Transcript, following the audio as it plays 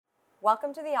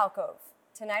Welcome to the alcove.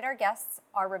 Tonight our guests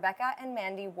are Rebecca and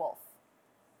Mandy Wolfe.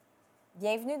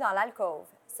 Bienvenue dans l'alcove.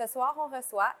 Ce soir, on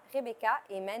reçoit Rebecca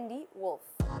et Mandy Wolfe.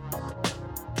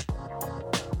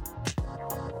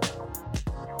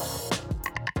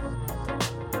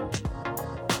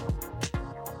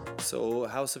 So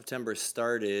how September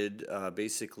started,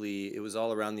 basically, it was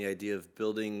all around the idea of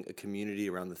building a community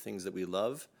around the things that we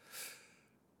love.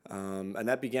 And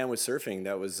that began with surfing.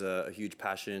 That was a huge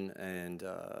passion. And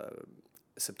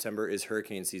September is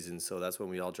hurricane season, so that's when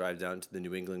we all drive down to the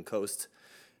New England coast.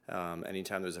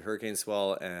 Anytime there's a hurricane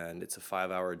swell, and it's a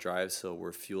 5-hour drive, so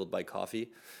we're fueled by coffee.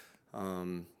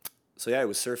 So yeah, it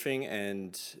was surfing,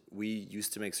 and we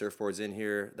used to make surfboards in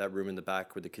here. That room in the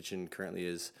back where the kitchen currently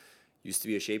is used to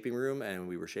be a shaping room, and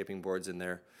we were shaping boards in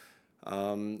there.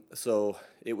 So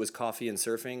it was coffee and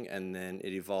surfing, and then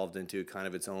it evolved into kind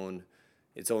of its own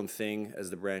thing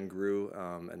as the brand grew.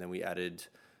 And then we added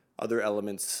other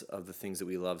elements of the things that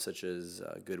we love, such as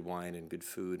good wine and good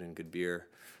food and good beer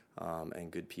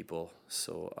and good people.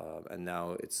 So and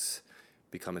now it's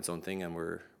become its own thing, and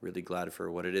we're really glad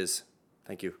for what it is.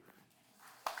 Thank you.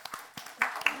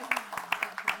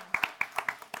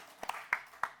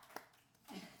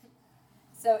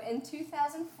 So in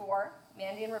 2004,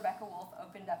 Mandy and Rebecca Wolfe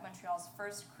opened up Montreal's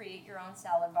first create-your-own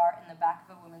salad bar in the back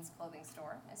of a women's clothing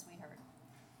store, as we heard.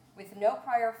 With no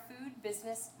prior food,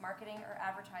 business, marketing, or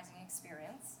advertising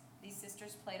experience, these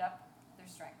sisters played up their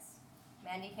strengths.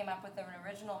 Mandy came up with an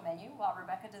original menu, while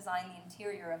Rebecca designed the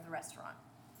interior of the restaurant.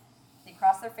 They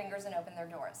crossed their fingers and opened their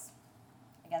doors.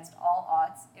 Against all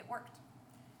odds, it worked.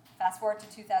 Fast forward to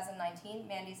 2019,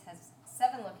 Mandy's has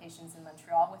 7 locations in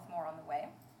Montreal, with more on the way.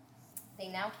 They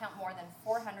now count more than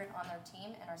 400 on their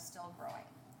team and are still growing.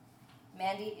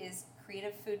 Mandy is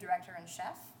creative food director and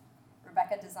chef.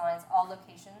 Rebecca designs all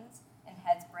locations and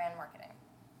heads brand marketing.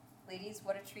 Ladies,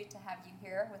 what a treat to have you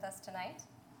here with us tonight.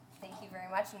 Thank you very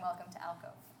much and welcome to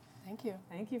Alcove. Thank you.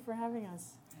 Thank you for having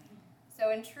us. So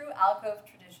in true Alcove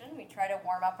tradition, we try to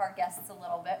warm up our guests a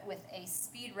little bit with a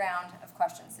speed round of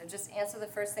questions. So just answer the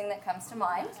first thing that comes to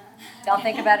mind. Don't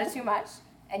think about it too much,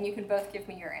 and you can both give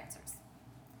me your answers.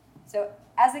 So,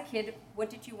 as a kid, what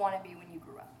did you want to be when you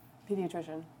grew up?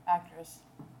 Pediatrician. Actress.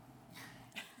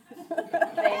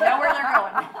 They know where they're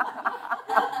going.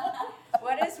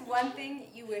 What is one thing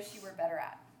you wish you were better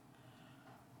at?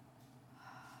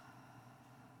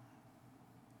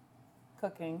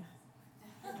 Cooking.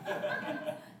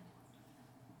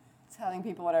 Telling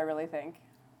people what I really think.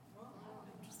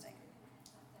 Interesting.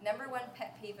 Number one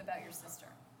pet peeve about your sister?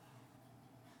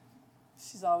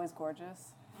 She's always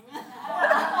gorgeous.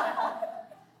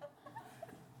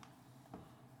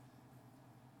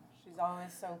 She's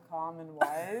always so calm and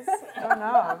wise. I don't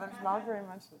know. There's not very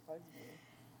much that bugs me.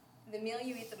 The meal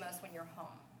you eat the most when you're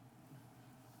home?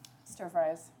 Stir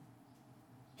fries.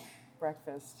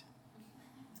 Breakfast.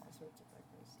 All sorts of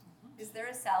breakfast. Is there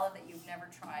a salad that you've never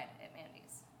tried at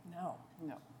Mandy's? No.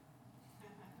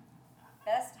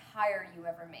 Best hire you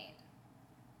ever made?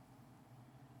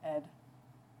 Ed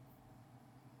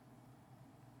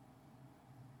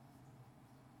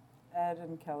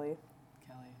and Kelly.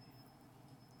 All right.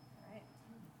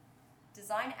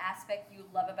 Design aspect you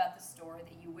love about the store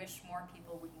that you wish more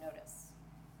people would notice?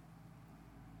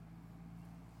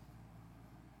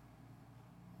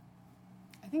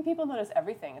 I think people notice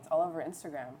everything. It's all over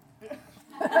Instagram.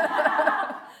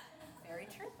 Very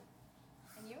true.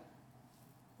 And you?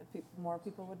 That more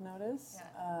people would notice.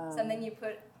 Yeah. Something you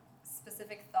put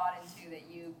specific thought into that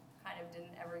you kind of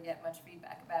didn't ever get much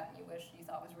feedback about and you wish you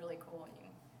thought was really cool and you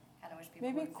kind of wish people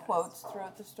maybe would quotes notice.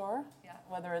 Throughout the store. Yeah.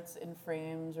 Whether it's in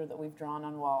frames or that we've drawn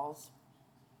on walls.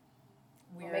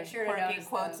 Weird, make sure to quirky notice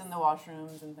quotes those. in the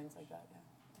washrooms and things like that. Yeah.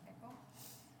 Okay, cool.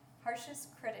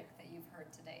 Harshest critic that you've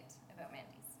heard to date about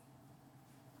Mandy's?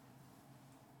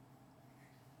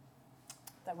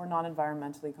 That we're not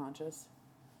environmentally conscious.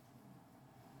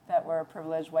 That we're a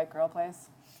privileged white girl place.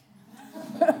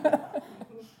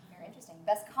 Very interesting.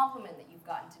 Best compliment that you've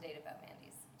gotten to date about Mandy's?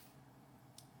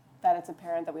 That it's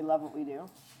apparent that we love what we do.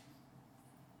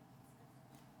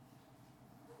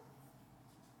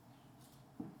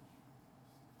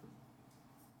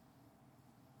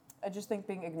 I just think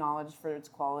being acknowledged for its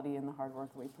quality and the hard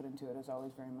work that we put into it is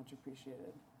always very much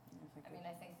appreciated.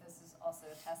 I think this is also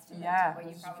a testament yeah, to what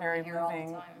you it's probably very hear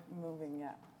moving, all the time. moving,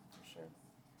 yeah, for sure.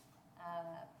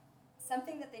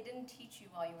 Something that they didn't teach you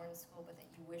while you were in school, but that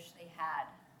you wish they had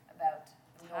about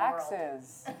the real world.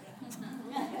 Taxes.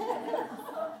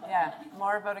 Yeah,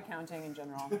 more about accounting in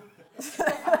general. I'm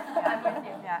with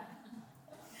you. Yeah.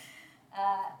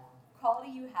 Quality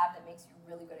you have that makes you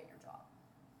really good at your job?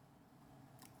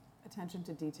 Attention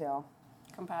to detail.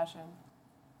 Compassion.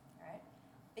 All right.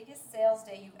 Biggest sales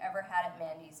day you ever had at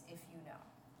Mandy's, if you know?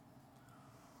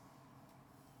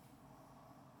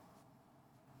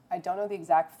 I don't know the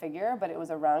exact figure, but it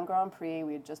was around Grand Prix.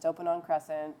 We had just opened on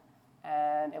Crescent,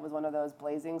 and it was one of those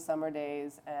blazing summer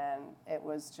days, and it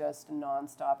was just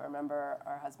nonstop. I remember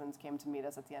our husbands came to meet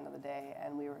us at the end of the day,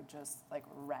 and we were just like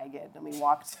ragged, and we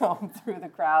walked home through the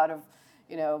crowd of,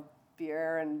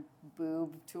 beer and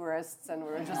boob tourists, and we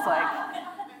were just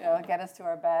like, get us to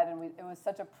our bed, and it was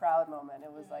such a proud moment.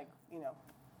 It was like,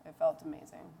 it felt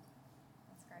amazing.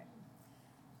 That's great.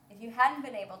 If you hadn't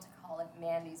been able to call it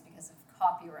Mandy's because of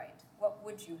copyright, what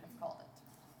would you have called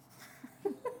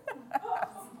it?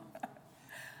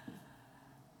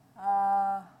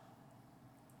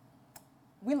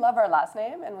 We love our last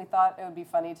name, and we thought it would be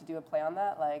funny to do a play on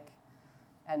that,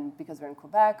 and because we're in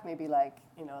Quebec, maybe Le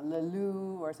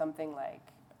Loup or something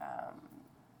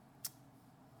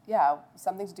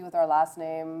something to do with our last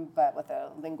name, but with a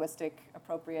linguistic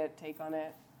appropriate take on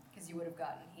it. Because you would have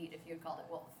gotten heat if you had called it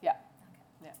Wolf. Yeah. Okay.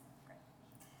 Yeah. Great.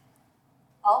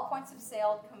 All points of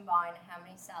sale combined, how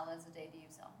many salads a day do you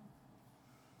sell?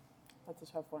 That's a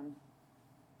tough one.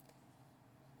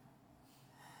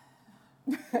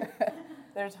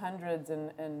 There's hundreds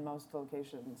in most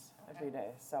locations every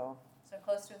day, so. So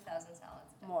close to 1,000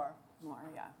 salads a day. More,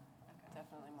 yeah. Okay.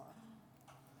 definitely more.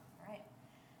 All right.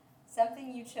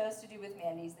 Something you chose to do with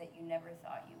Mandy's that you never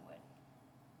thought you would.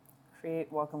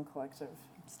 Create Welcome Collective.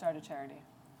 Start a charity.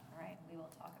 All right. We will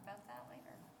talk about that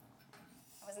later.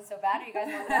 That wasn't so bad. Are you guys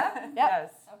warmed up? Yep.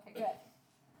 Yes. Okay, good.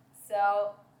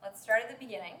 So let's start at the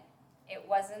beginning. It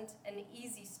wasn't an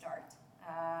easy start.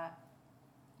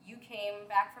 You came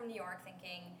back from New York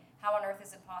thinking, how on earth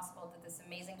is it possible that this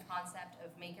amazing concept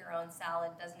of make your own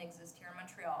salad doesn't exist here in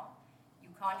Montreal? You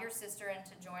conned your sister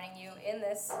into joining you in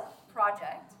this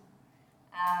project,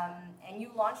 and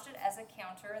you launched it as a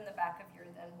counter in the back of your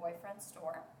then boyfriend's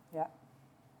store. Yeah.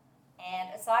 And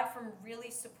aside from really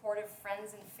supportive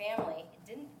friends and family, it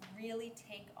didn't really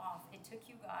take off. It took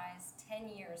you guys 10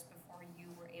 years before you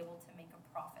were able to make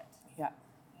a profit. Yeah.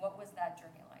 What was that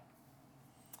journey like?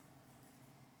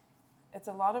 It's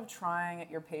a lot of trying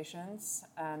at your patience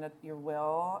and at your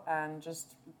will and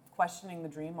just questioning the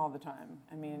dream all the time.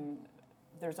 I mean,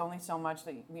 there's only so much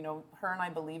that, her and I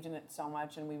believed in it so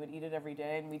much, and we would eat it every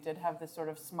day, and we did have this sort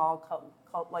of small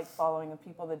cult-like following of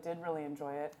people that did really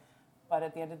enjoy it. But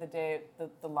at the end of the day,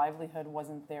 the livelihood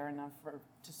wasn't there enough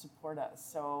to support us.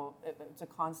 So it's a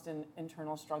constant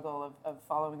internal struggle of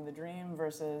following the dream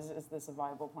versus, is this a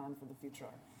viable plan for the future?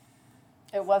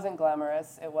 It wasn't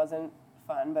glamorous. It wasn't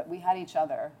fun, but we had each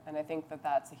other, and I think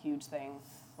that's a huge thing.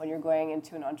 When you're going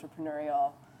into an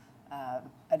entrepreneurial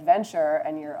adventure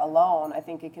and you're alone, I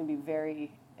think it can be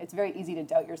it's very easy to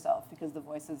doubt yourself because the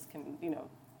voices can,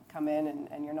 come in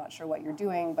and you're not sure what you're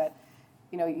doing, but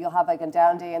you'll have a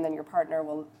down day and then your partner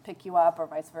will pick you up or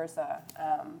vice versa.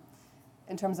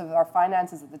 In terms of our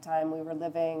finances at the time, we were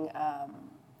living,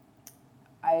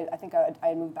 I think I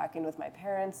had moved back in with my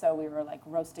parents, so we were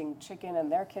roasting chicken in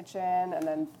their kitchen and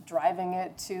then driving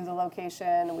it to the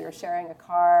location. We were sharing a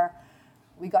car.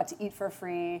 We got to eat for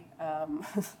free.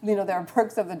 There are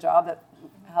perks of the job that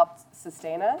helped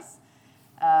sustain us.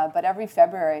 But every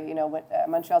February,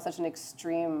 Montreal is such an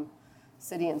extreme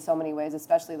city in so many ways,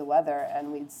 especially the weather,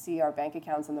 and we'd see our bank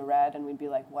accounts in the red and we'd be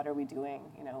like, what are we doing?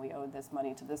 We owed this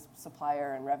money to this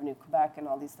supplier and Revenue Quebec and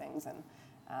all these things. And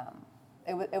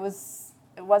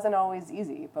it wasn't always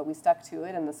easy, but we stuck to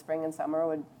it, and the spring and summer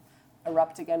would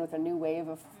erupt again with a new wave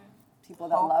of people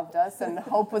that loved us, and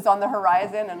hope was on the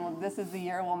horizon, and this is the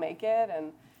year we'll make it,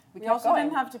 and we also going.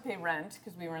 didn't have to pay rent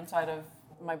because we were inside of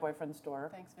my boyfriend's store.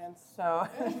 Thanks, Vince. So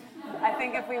I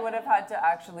think if we would have had to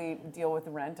actually deal with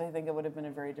rent, I think it would have been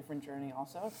a very different journey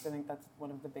also, because I think that's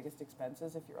one of the biggest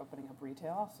expenses if you're opening up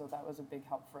retail, so that was a big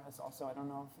help for us also. I don't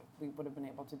know if we would have been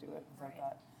able to do it without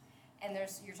that. And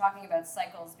you're talking about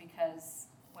cycles because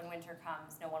when winter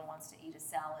comes, no one wants to eat a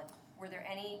salad. Was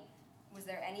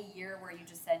there any year where you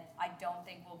just said, I don't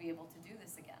think we'll be able to do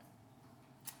this again?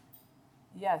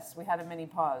 Yes, we had a mini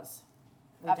pause.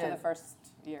 After the first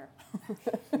year.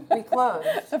 We closed.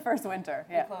 The first winter,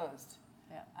 yeah. We closed.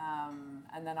 Yeah.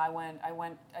 And then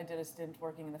I did a stint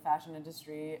working in the fashion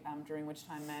industry, during which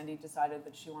time Mandy decided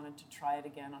that she wanted to try it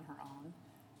again on her own.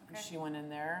 Okay. She went in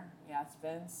there, we asked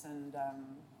Vince, and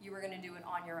you were going to do it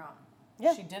on your own?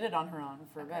 Yeah. She did it on her own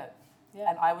for a bit. Yeah.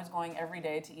 And I was going every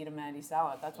day to eat a Mandy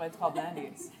salad. That's why it's called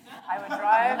Mandy's. I would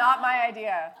drive. Not my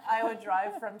idea. I would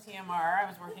drive from TMR. I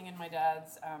was working in my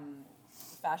dad's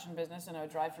fashion business, and I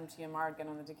would drive from TMR, get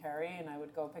on the Dakari, and I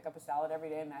would go pick up a salad every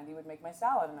day, and Mandy would make my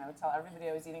salad, and I would tell everybody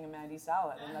I was eating a Mandy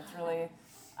salad. And that's really,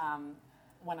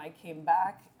 when I came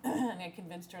back and I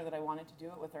convinced her that I wanted to do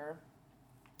it with her,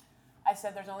 I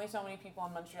said, there's only so many people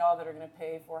in Montreal that are going to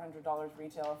pay $400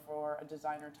 retail for a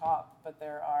designer top, but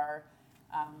there are,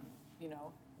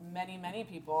 many, many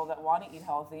people that want to eat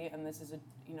healthy, and this is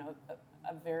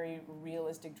a very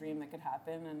realistic dream that could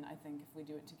happen, and I think if we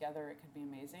do it together, it could be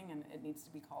amazing, and it needs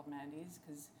to be called Mandy's,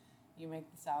 because you make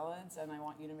the salads, and I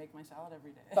want you to make my salad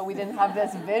every day. But we didn't have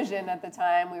this vision at the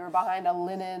time. We were behind a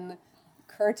linen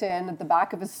curtain at the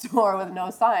back of a store with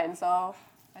no sign, so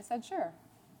I said, sure.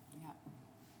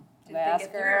 I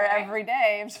ask her every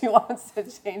day if she wants to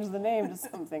change the name to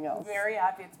something else. Very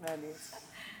happy it's Mandy's.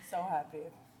 So happy.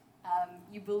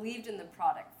 You believed in the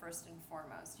product first and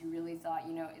foremost. You really thought,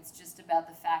 it's just about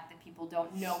the fact that people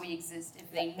don't know we exist.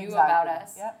 If they knew about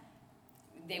us,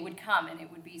 they would come and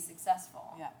it would be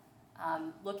successful. Yeah.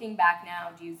 Looking back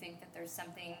now, do you think that there's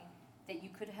something that you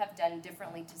could have done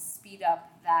differently to speed up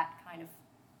that kind of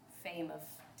fame of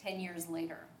 10 years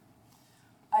later?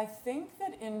 I think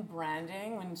that in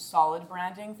branding, when solid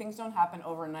branding, things don't happen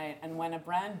overnight. And when a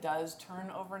brand does turn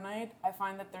overnight, I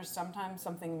find that there's sometimes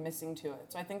something missing to it.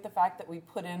 So I think the fact that we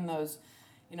put in those,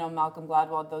 Malcolm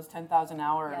Gladwell, those 10,000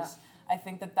 hours, I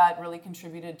think that really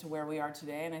contributed to where we are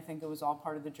today. And I think it was all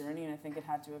part of the journey. And I think it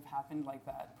had to have happened like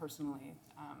that, personally.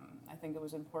 I think it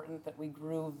was important that we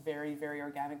grew very, very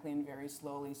organically and very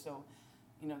slowly. So,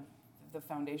 the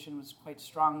foundation was quite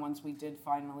strong once we did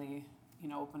finally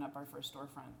open up our first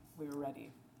storefront. We were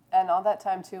ready. And all that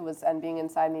time too and being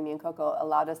inside Mimi and Coco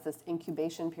allowed us this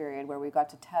incubation period where we got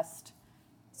to test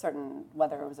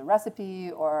whether it was a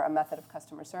recipe or a method of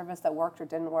customer service that worked or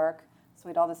didn't work. So we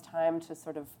had all this time to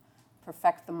sort of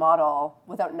perfect the model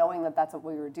without knowing that that's what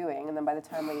we were doing. And then by the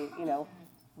time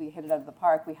we hit it out of the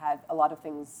park, we had a lot of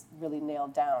things really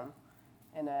nailed down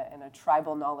in a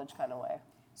tribal knowledge kind of way.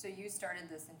 So you started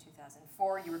this in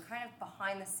 2004. You were kind of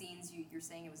behind the scenes. You're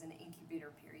saying it was an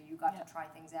incubator period. You got to try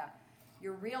things out.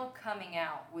 Your real coming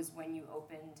out was when you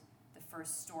opened the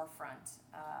first storefront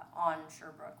on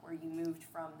Sherbrooke, where you moved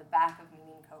from the back of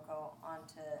Mimi and Coco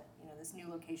onto this new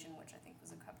location, which I think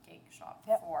was a cupcake shop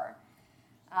before.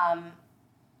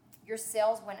 Your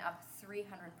sales went up 300%,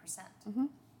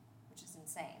 which is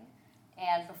insane.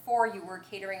 And before, you were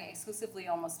catering exclusively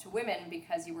almost to women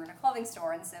because you were in a clothing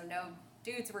store, and so no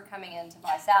dudes were coming in to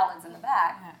buy salads in the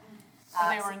back. So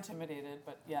they were intimidated,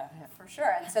 but yeah. For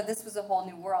sure. And so this was a whole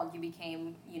new world. You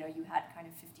became, you had kind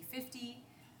of 50-50,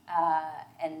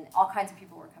 and all kinds of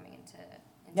people were coming into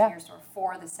your store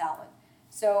for the salad.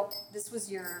 So this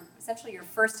was essentially your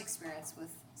first experience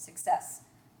with success.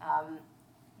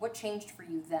 What changed for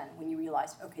you then when you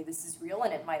realized, okay, this is real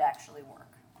and it might actually work?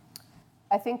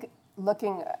 I think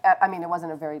looking at, it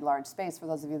wasn't a very large space. For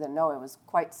those of you that know, it was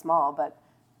quite small, but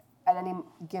at any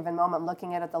given moment,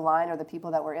 looking at the line or the people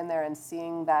that were in there and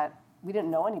seeing that we didn't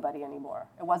know anybody anymore.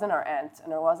 It wasn't our aunt,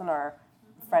 and it wasn't our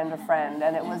friend of friend,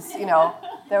 and it was,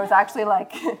 there was actually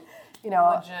legit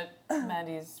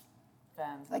Mandy's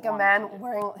fans. Like a man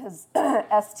wearing his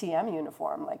STM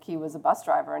uniform, like he was a bus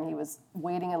driver, and he was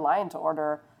waiting in line to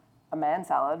order a man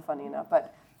salad, funny enough,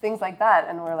 but things like that,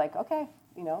 and we're like, okay,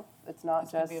 it's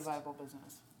not this could be a viable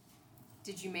business.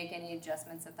 Did you make any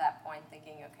adjustments at that point,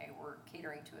 thinking, okay, we're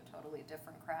catering to a totally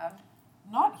different crowd?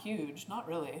 Not huge, not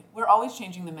really. We're always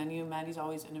changing the menu. Mandy's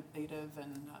always innovative,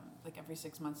 and every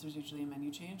 6 months there's usually a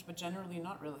menu change, but generally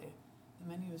not really. The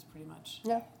menu is pretty much...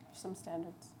 Yeah, some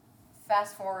standards.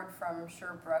 Fast forward from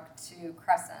Sherbrooke to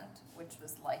Crescent, which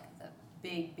was like the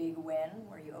big, big win,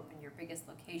 where you opened your biggest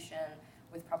location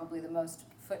with probably the most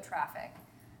foot traffic.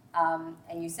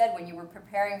 And you said when you were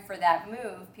preparing for that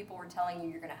move, people were telling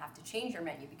you're going to have to change your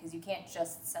menu because you can't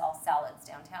just sell salads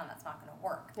downtown. That's not going to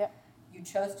work. Yep. You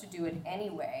chose to do it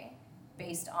anyway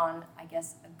based on, I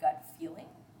guess, a gut feeling.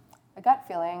 A gut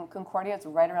feeling. Concordia is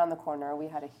right around the corner. We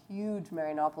had a huge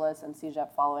Marianopolis and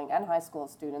CEGEP following and high school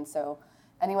students. So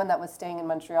anyone that was staying in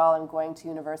Montreal and going to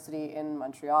university in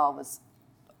Montreal was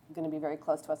going to be very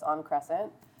close to us on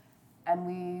Crescent. And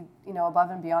we, above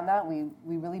and beyond that, we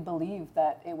really believed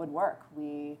that it would work.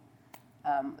 We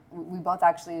both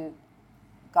actually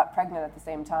got pregnant at the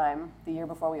same time the year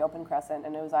before we opened Crescent,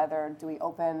 and it was either do we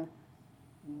open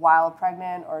while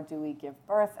pregnant or do we give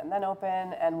birth and then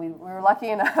open? And we were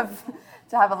lucky enough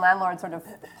to have a landlord sort of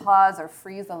pause or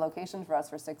freeze the location for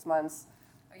us for 6 months.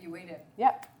 Oh, you waited?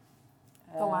 Yeah.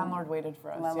 The landlord waited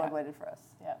for us. The landlord waited for us,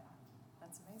 yeah.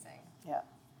 That's amazing. Yeah.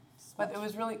 But it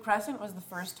was really, Crescent was the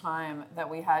first time that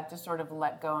we had to sort of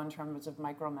let go in terms of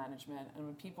micromanagement. And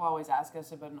when people always ask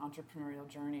us about an entrepreneurial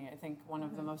journey, I think one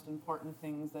of the most important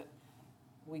things that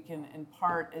we can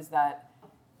impart is that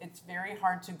it's very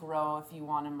hard to grow if you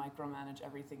want to micromanage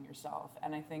everything yourself.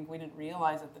 And I think we didn't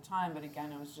realize at the time, but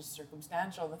again, it was just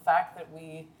circumstantial. The fact that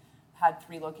we had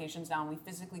 3 locations now and we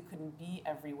physically couldn't be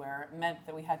everywhere meant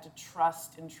that we had to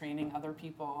trust in training other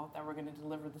people that were going to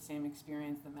deliver the same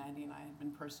experience that Mandy and I had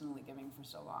been personally giving for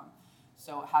so long.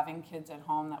 So having kids at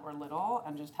home that were little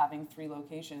and just having 3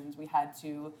 locations, we had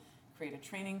to create a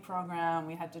training program.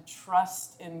 We had to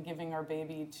trust in giving our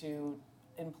baby to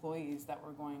employees that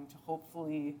were going to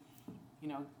hopefully,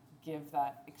 give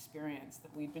that experience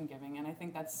that we'd been giving. And I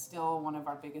think that's still one of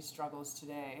our biggest struggles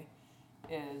today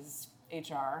is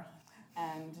HR.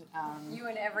 And you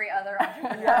and every other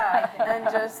entrepreneur. And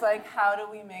just like, how do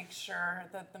we make sure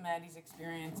that the Mandy's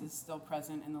experience is still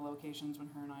present in the locations when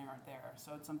her and I aren't there?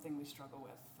 So it's something we struggle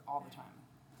with all the time.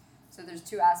 So there's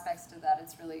 2 aspects to that.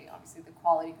 It's really obviously the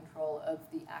quality control of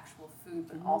the actual food,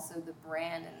 but also the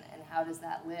brand and how does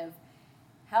that live.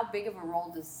 How big of a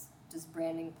role does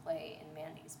branding play in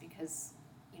Mandy's? Because,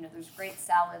 there's great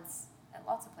salads at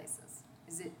lots of places.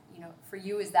 Is it, for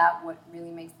you, is that what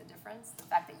really makes the difference? The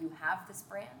fact that you have this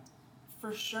brand?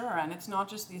 For sure, and it's not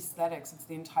just the aesthetics, it's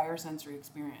the entire sensory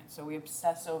experience. So we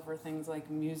obsess over things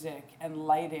like music and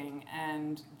lighting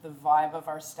and the vibe of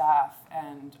our staff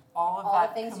and all of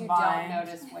that the things combined. You don't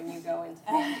notice when you go into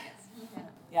Mandy's.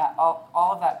 Yeah,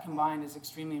 all of that combined is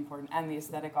extremely important. And the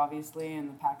aesthetic, obviously, and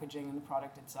the packaging and the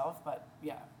product itself, but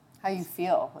yeah. How you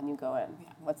feel when you go in?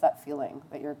 Yeah. What's that feeling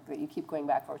that you keep going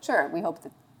back for? Sure, we hope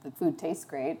that the food tastes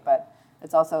great, but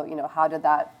it's also, how did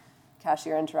that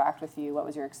cashier interact with you? What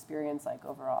was your experience like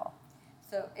overall?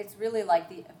 So it's really like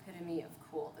the epitome of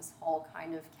cool, this whole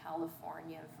kind of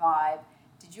California vibe.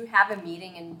 Did you have a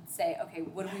meeting and say, okay,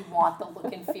 what do we want the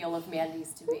look and feel of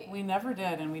Mandy's to be? We never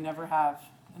did, and we never have.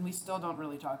 And we still don't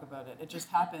really talk about it. It just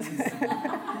happens. Is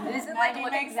it like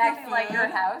look exactly like your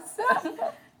house?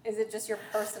 Is it just your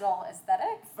personal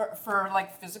aesthetic? For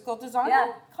like physical design?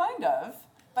 Yeah. Kind of.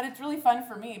 But it's really fun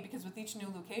for me because with each new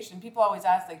location, people always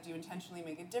ask, like, do you intentionally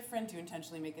make it different? Do you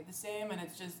intentionally make it the same? And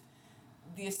it's just,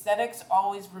 the aesthetics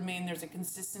always remain. There's a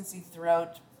consistency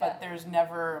throughout, but there's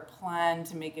never a plan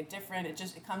to make it different. It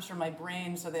comes from my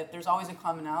brain, so that there's always a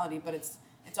commonality, but it's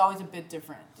always a bit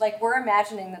different. Like, we're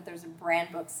imagining that there's a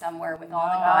brand book somewhere with all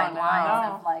the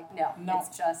guidelines of like, no,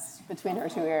 it's just between her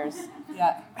 2 ears.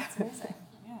 Yeah. It's amazing.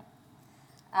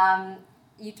 Yeah.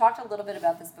 You talked a little bit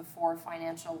about this before,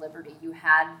 financial liberty. You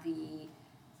had the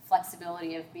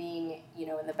flexibility of being,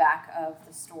 in the back of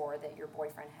the store that your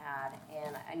boyfriend had,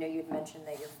 and I know you had mentioned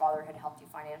that your father had helped you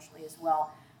financially as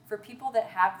well. For people that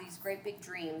have these great big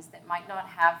dreams that might not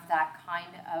have that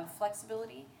kind of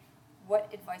flexibility, what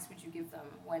advice would you give them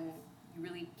when you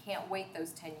really can't wait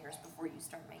those 10 years before you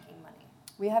start making money?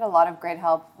 We had a lot of great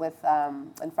help with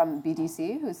and from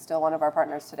BDC, who's still one of our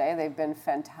partners today. They've been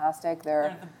fantastic.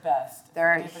 They're the best.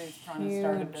 They're anybody's trying to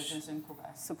start a business in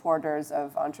Quebec. Supporters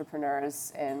of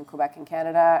entrepreneurs in Quebec and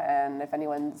Canada. And if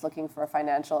anyone's looking for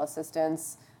financial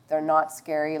assistance, they're not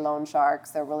scary loan sharks.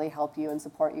 They'll really help you and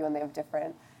support you, and they have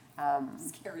different...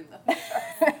 Scary loan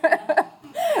sharks.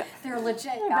 They're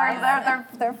legit, guys.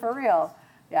 They're for real.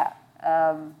 Yeah.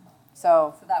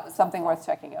 So that was something helpful. worth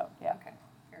checking out. Yeah. Okay.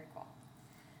 Very cool.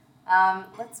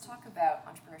 Let's talk about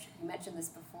entrepreneurship. You mentioned this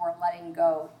before, letting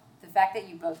go. The fact that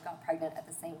you both got pregnant at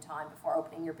the same time before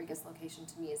opening your biggest location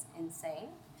to me is insane.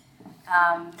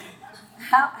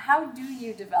 How do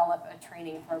you develop a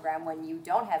training program when you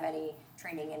don't have any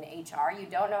training in HR? You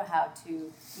don't know how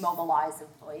to mobilize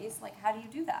employees. Like, how do you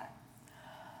do that?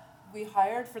 We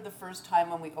hired for the first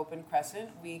time when we opened Crescent.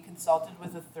 We consulted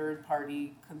with a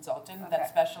third-party consultant that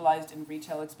specialized in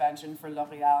retail expansion for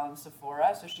L'Oreal and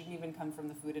Sephora. So she didn't even come from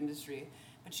the food industry.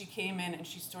 But she came in and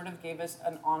she sort of gave us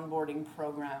an onboarding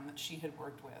program that she had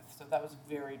worked with. So that was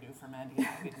very new for Mandy and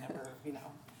I. We'd never,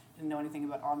 didn't know anything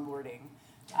about onboarding.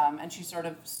 And she sort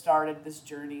of started this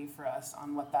journey for us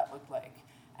on what that looked like.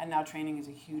 And now training is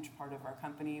a huge part of our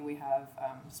company. We have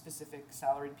specific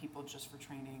salaried people just for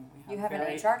training. You have an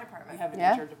HR department. We have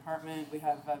an HR department. We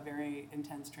have very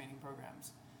intense training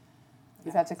programs.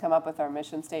 We've had to come up with our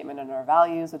mission statement and our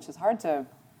values, which is hard to...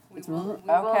 We will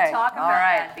talk about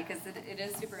that because it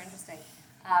is super interesting.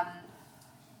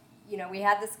 We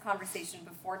had this conversation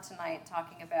before tonight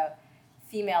talking about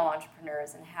female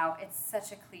entrepreneurs and how it's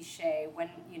such a cliche when,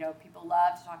 people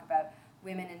love to talk about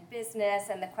women in business,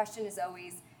 and the question is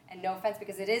always, and no offense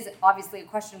because it is obviously a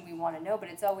question we want to know, but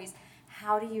it's always,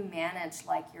 how do you manage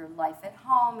like your life at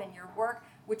home and your work,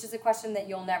 which is a question that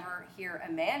you'll never hear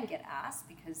a man get asked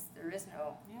because there is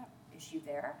no issue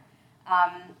there.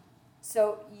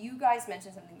 So you guys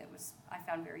mentioned something that I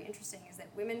found very interesting, is that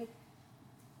women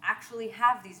actually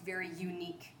have these very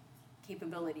unique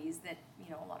capabilities that, you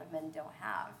know, a lot of men don't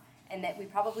have, and that we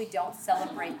probably don't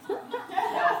celebrate. No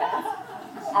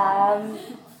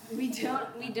offense.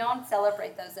 We don't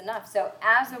celebrate those enough. So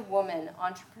as a woman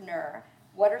entrepreneur,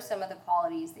 what are some of the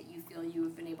qualities that you feel you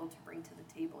have been able to bring to the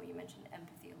table? You mentioned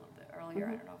empathy a little bit earlier.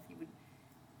 I don't know if you would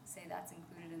say that's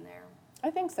included in there. I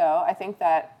think so. I think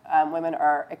that women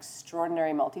are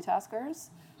extraordinary multitaskers.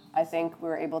 I think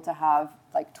we're able to have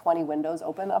like 20 windows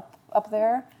open up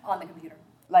there. On the computer.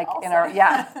 Like Also. in our,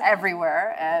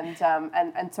 everywhere,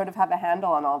 and sort of have a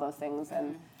handle on all those things.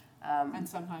 And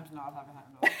sometimes not have a handle.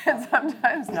 and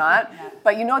sometimes not.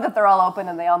 But you know that they're all open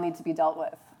and they all need to be dealt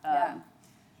with.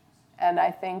 And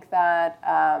I think that,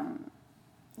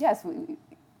 yes,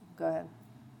 go ahead.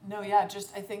 No,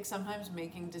 just I think sometimes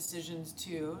making decisions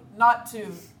too,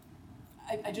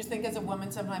 I just think as a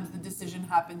woman sometimes the decision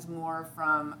happens more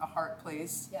from a heart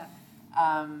place. Yeah.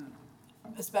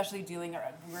 Especially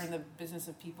we're in the business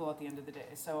of people at the end of the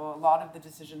day. So a lot of the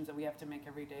decisions that we have to make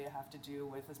every day have to do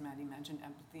with, as Mandy mentioned,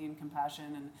 empathy and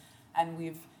compassion, and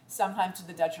we've sometimes to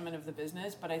the detriment of the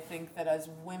business, but I think that as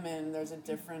women there's a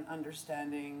different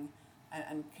understanding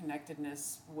and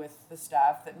connectedness with the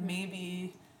staff that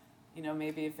maybe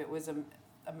if it was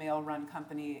a male-run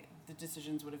company, the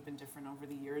decisions would have been different over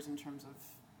the years in terms of,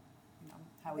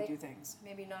 how we do things.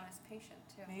 Maybe not as patient,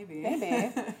 too. Maybe.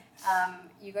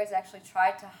 You guys actually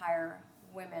tried to hire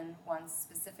women once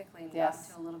specifically and got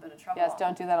into a little bit of trouble. Yes,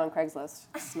 don't do that on Craigslist.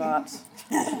 It's not.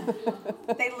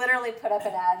 They literally put up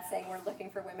an ad saying we're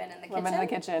looking for women in the kitchen. Women in the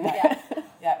kitchen.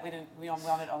 Yeah. We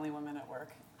wanted only women at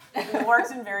work. It works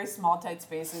in very small, tight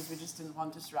spaces. We just didn't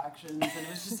want distractions, and it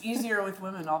was just easier with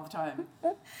women all the time.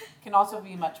 It can also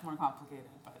be much more complicated,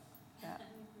 but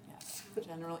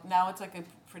generally now it's like a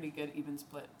pretty good even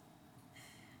split.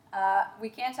 We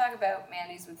can't talk about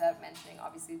Mandy's without mentioning,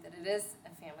 obviously, that it is a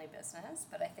family business,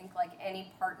 but I think like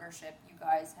any partnership, you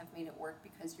guys have made it work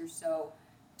because you're so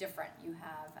different. You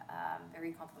have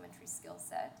very complementary skill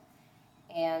set,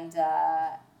 and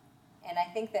I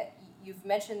think that you've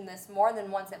mentioned this more than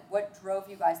once, that what drove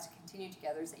you guys to continue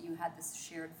together is that you had this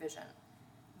shared vision.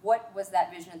 What was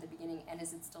that vision at the beginning, and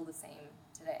is it still the same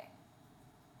today?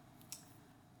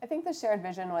 I think the shared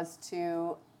vision was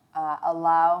to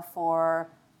allow for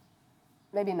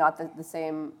maybe not the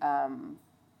same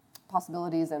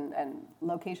possibilities and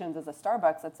locations as a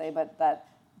Starbucks, let's say, but that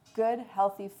good,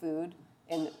 healthy food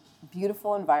in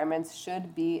beautiful environments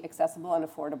should be accessible and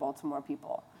affordable to more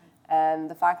people. And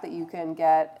the fact that you can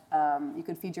get, you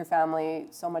could feed your family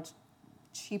so much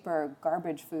cheaper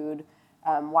garbage food,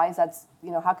 why is that,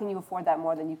 how can you afford that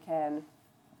more than you can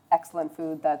excellent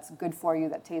food that's good for you,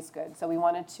 that tastes good? So we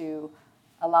wanted to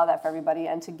allow that for everybody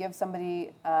and to give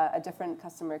somebody a different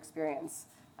customer experience.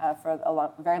 For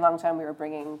a very long time, we were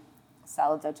bringing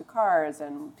salads out to cars,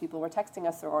 and people were texting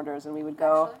us their orders, and we would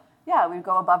go, we'd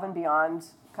go above and beyond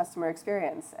customer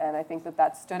experience, and I think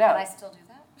that stood out. Can I still do that?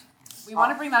 We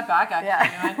want to bring that back,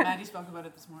 actually. Mandy spoke about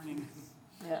it this morning.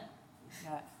 Yeah.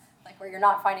 Like where you're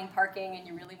not finding parking and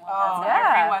you really want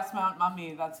that. Every Westmount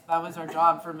mummy, that was our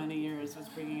job for many years, was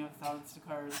bringing out salads to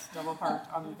cars, double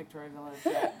parked on the Victoria Village.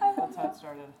 Yeah, that's how it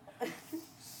started.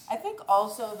 I think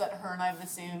also that her and I have the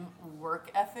same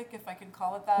work ethic, if I can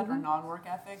call it that, or non-work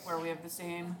ethic, where we have the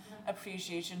same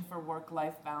appreciation for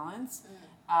work-life balance.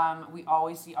 We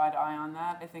always see eye to eye on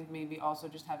that. I think maybe also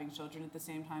just having children at the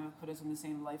same time have put us in the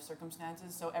same life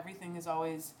circumstances. So everything is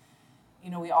always,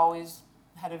 we always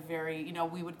had a very,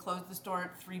 we would close the store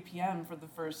at 3 p.m. for the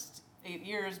first 8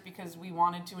 years because we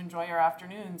wanted to enjoy our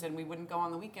afternoons, and we wouldn't go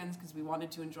on the weekends because we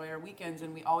wanted to enjoy our weekends.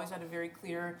 And we always had a very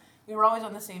clear, we were always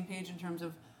on the same page in terms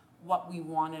of what we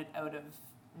wanted out of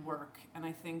work. And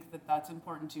I think that that's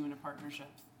important too in a partnership,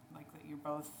 like that you're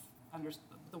both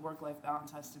the work-life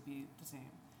balance has to be the same.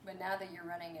 But now that you're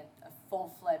running a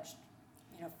full-fledged,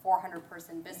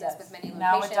 400-person business with many locations.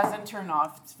 Now it doesn't turn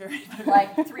off. It's very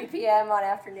like 3 p.m. on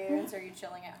afternoons. Are you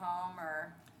chilling at home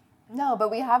or? No,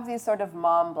 but we have these sort of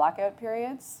mom blackout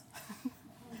periods.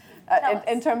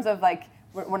 In terms of like,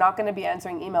 we're not going to be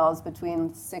answering emails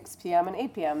between 6 p.m. and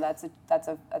 8 p.m. That's a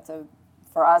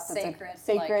for us, sacred, it's a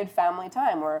sacred family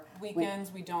time. Where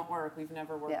weekends we don't work. We've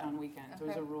never worked on weekends. Okay. It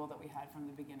was a rule that we had from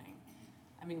the beginning.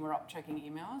 I mean, we're up checking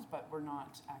emails, but we're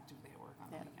not actively at work on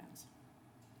the weekends.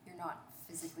 You're not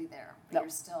physically there, but you're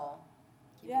still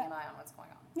keeping an eye on what's going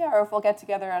on. Yeah, or if we'll get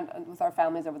together and with our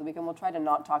families over the weekend, we'll try to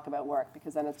not talk about work,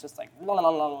 because then it's just like la la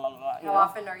la la la. How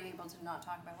often are you able to not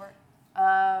talk about work?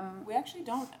 We actually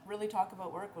don't really talk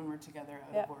about work when we're together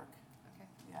out of work. Okay.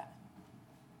 Yeah.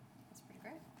 That's pretty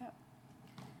great.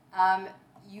 Yeah.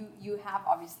 You have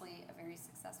obviously a very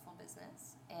successful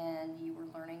business, and you were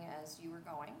learning as you were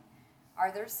going.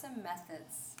 are there some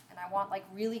methods, and I want like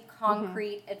really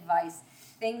concrete advice,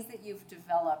 things that you've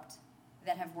developed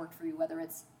that have worked for you, whether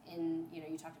it's in, you know,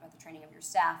 you talked about the training of your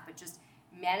staff, but just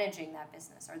managing that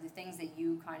business? Are the things that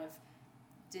you kind of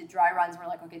did dry runs were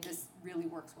like, okay, this really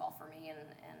works well for me, and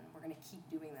we're going to keep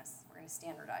doing this. We're going to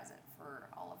standardize it for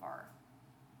all of our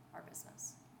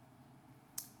business.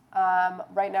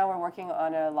 Right now we're working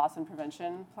on a loss and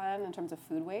prevention plan in terms of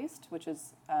food waste, which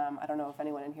is, I don't know if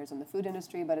anyone in here is in the food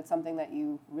industry, but it's something that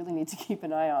you really need to keep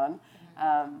an eye on.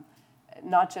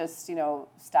 Not just, you know,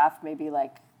 staff maybe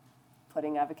like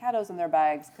putting avocados in their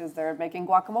bags because they're making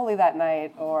guacamole that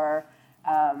night, or,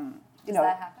 Does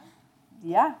that happen?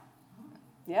 Yeah.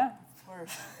 Yeah. Of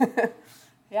course.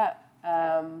 Yeah.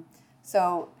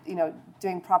 So, you know,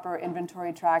 doing proper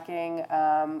inventory tracking,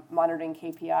 monitoring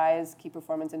KPIs, key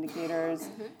performance indicators,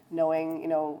 knowing, you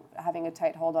know, having a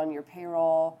tight hold on your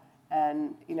payroll,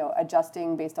 and, you know,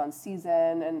 adjusting based on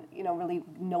season, and, you know, really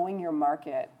knowing your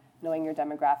market, knowing your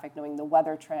demographic, knowing the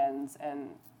weather trends, and,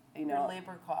 you know. Your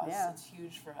labor costs, Yeah. it's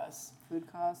huge for us.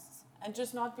 Food costs. And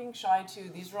just not being shy too.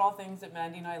 These are all things that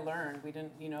Mandy and I learned.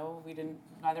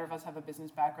 Neither of us have a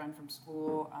business background from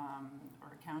school,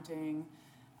 or accounting,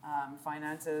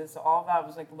 finances. So all of that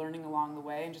was like learning along the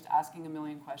way, and just asking a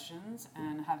million questions,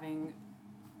 and having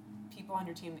people on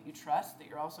your team that you trust, that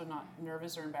you're also not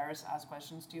nervous or embarrassed to ask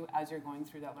questions to as you're going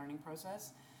through that learning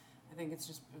process. I think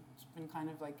it's been kind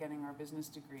of like getting our business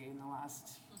degree in the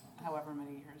last however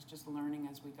many years, just learning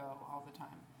as we go all the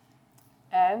time.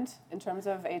 And in terms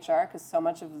of HR, because so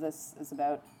much of this is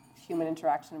about human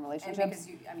interaction and relationships. And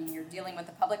because you're dealing with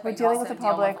the public, We're but dealing you with also the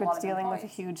public, deal with we're dealing with a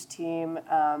huge team.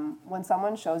 When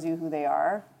someone shows you who they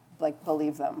are, like,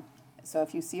 believe them. So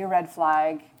if you see a red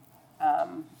flag,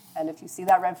 and if you see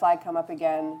that red flag come up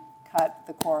again, cut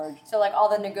the cord. So like all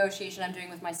the negotiation I'm doing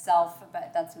with myself,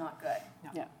 but that's not good. No.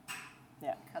 Yeah.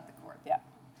 Yeah. Cut the cord. Yeah.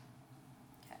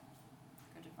 Okay.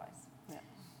 Good advice. Yeah.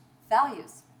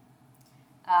 Values.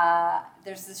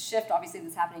 There's this shift, obviously,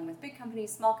 that's happening with big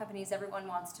companies, small companies. Everyone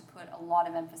wants to put a lot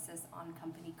of emphasis on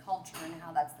company culture and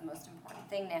how that's the most important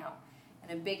thing now.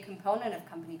 And a big component of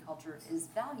company culture is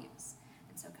values.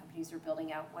 And so companies are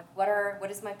building out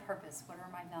what is my purpose? What are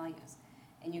my values?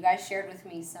 And you guys shared with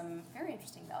me some very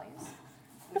interesting values,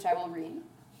 which I will read.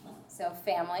 So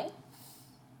family,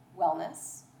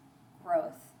 wellness,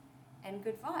 growth, and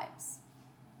good vibes.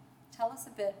 Tell us a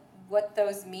bit what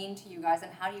those mean to you guys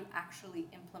and how do you actually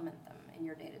implement them in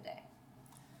your day-to-day?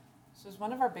 So it's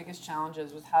one of our biggest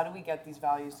challenges was how do we get these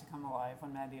values to come alive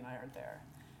when Mandy and I are there?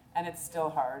 And it's still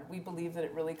hard. We believe that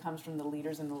it really comes from the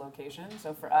leaders in the location.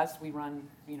 So for us, we run,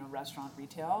 restaurant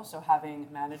retail. So having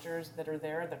managers that are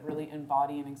there that really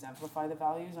embody and exemplify the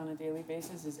values on a daily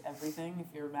basis is everything.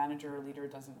 If your manager or leader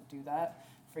doesn't do that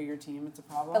for your team, it's a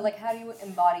problem. But how do you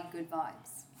embody good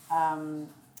vibes?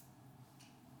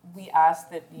 We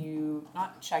ask that you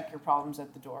not check your problems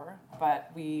at the door, but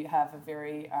we have a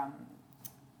very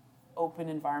open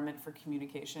environment for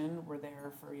communication. We're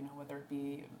there for, whether it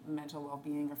be mental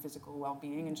well-being or physical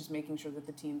well-being, and just making sure that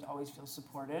the teams always feel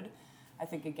supported. I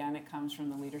think, again, it comes from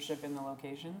the leadership in the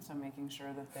location, so making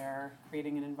sure that they're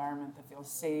creating an environment that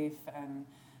feels safe and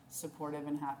supportive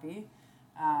and happy.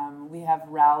 We have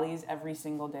rallies every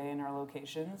single day in our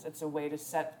locations. It's a way to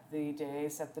set the day,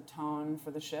 set the tone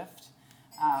for the shift.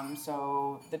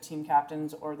 So the team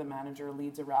captains or the manager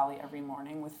leads a rally every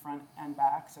morning with front and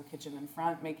back, so kitchen and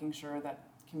front, making sure that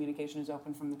communication is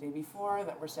open from the day before,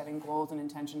 that we're setting goals and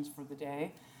intentions for the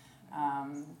day.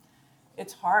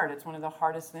 It's hard. It's one of the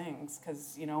hardest things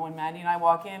because, when Mandy and I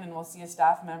walk in and we'll see a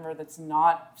staff member that's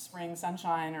not spraying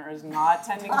sunshine or is not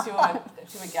tending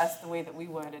to a guest the way that we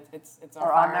would, it's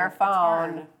or on their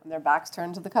phone, and their back's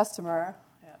turned to the customer.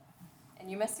 Yeah. And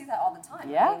you must see that all the time.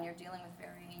 Yeah. I mean, you're dealing with very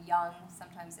young,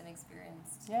 sometimes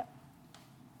inexperienced. Yeah.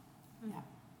 Yeah.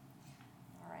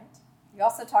 All right. You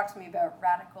also talked to me about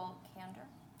radical candor.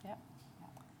 Yeah.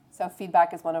 So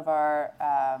feedback is one of our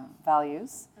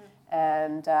values.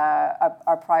 And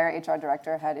our prior HR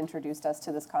director had introduced us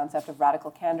to this concept of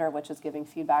radical candor, which is giving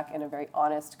feedback in a very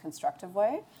honest, constructive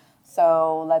way.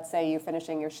 So let's say you're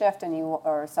finishing your shift and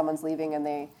or someone's leaving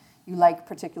and you like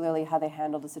particularly how they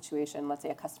handled the situation. Let's say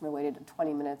a customer waited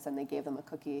 20 minutes and they gave them a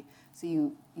cookie. So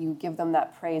you give them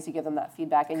that praise, you give them that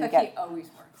feedback, and Cookie always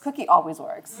works. Cookie always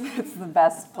works. It's the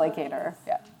best placator.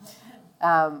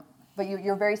 Yeah. But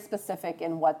you're very specific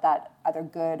in what that either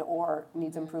good or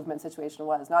needs improvement situation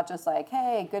was. Not just like,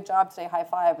 hey, good job today, high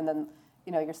five, and then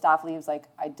your staff leaves like,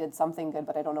 I did something good,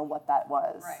 but I don't know what that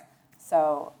was. Right.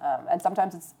 So, and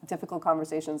sometimes it's difficult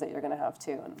conversations that you're going to have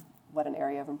too, and what an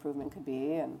area of improvement could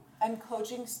be. And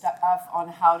coaching staff on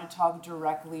how to talk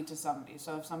directly to somebody.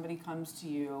 So if somebody comes to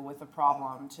you with a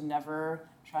problem, to never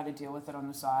try to deal with it on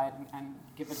the side and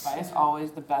give advice.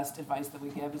 Always the best advice that we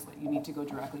give is that you need to go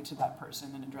directly to that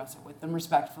person and address it with them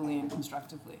respectfully and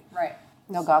constructively. Right.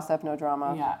 No gossip, no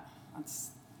drama. Yeah,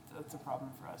 that's a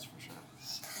problem for us for sure.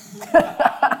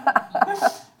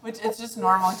 Which it's just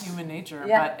normal human nature,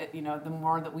 but the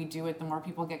more that we do it, the more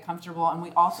people get comfortable, and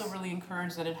we also really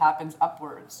encourage that it happens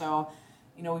upwards. So,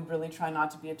 we really try not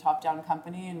to be a top-down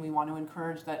company, and we want to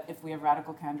encourage that if we have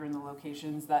radical candor in the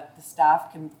locations, that the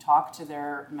staff can talk to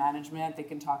their management, they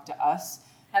can talk to us,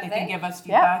 they can give us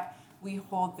feedback. Yeah. We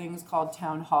hold things called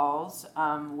town halls,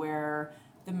 where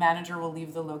the manager will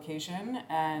leave the location,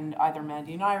 and either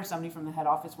Mandy and I or somebody from the head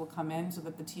office will come in so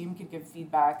that the team could give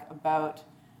feedback about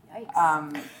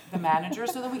the manager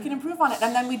so that we can improve on it.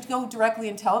 And then we go directly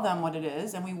and tell them what it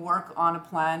is, and we work on a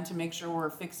plan to make sure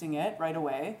we're fixing it right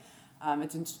away.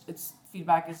 It's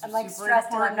feedback is I'm super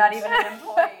important. I'm not even an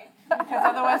employee. Because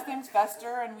otherwise things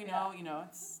fester, and we know,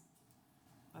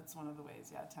 that's one of the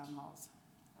ways, town halls.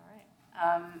 All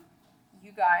right.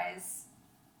 You guys,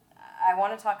 I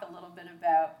want to talk a little bit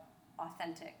about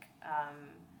authentic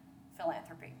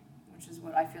philanthropy, which is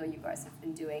what I feel you guys have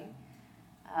been doing.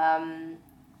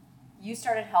 You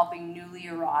started helping newly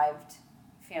arrived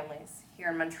families here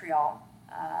in Montreal,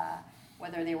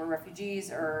 whether they were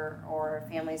refugees or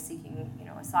families seeking,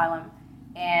 asylum,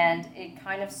 and it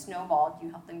kind of snowballed. You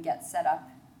helped them get set up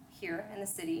here in the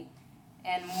city,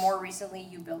 and more recently,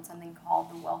 you built something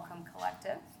called the Welcome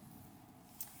Collective.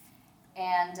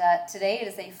 And today, it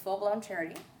is a full-blown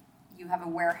charity. You have a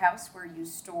warehouse where you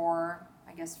store,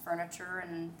 furniture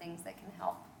and things that can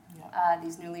help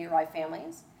these newly arrived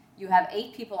families. You have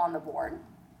 8 people on the board,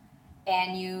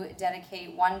 and you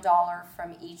dedicate $1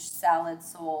 from each salad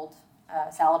sold,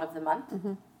 salad of the month,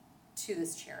 to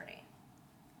this charity.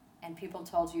 And people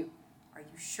told you, "Are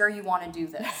you sure you want to do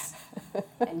this?"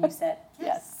 And you said,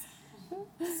 "Yes."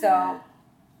 So,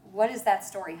 what is that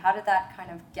story? How did that kind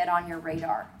of get on your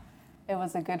radar? It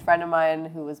was a good friend of mine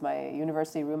who was my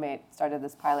university roommate, started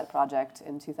this pilot project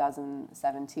in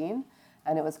 2017.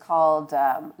 And it was called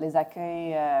Les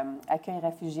Accueils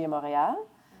Réfugiés Montréal.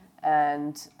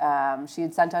 And she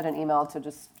had sent out an email to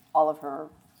just all of her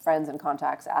friends and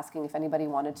contacts asking if anybody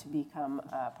wanted to become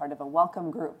part of a welcome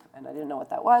group. And I didn't know what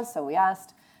that was, so we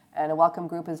asked. And a welcome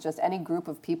group is just any group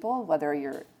of people, whether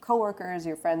your coworkers,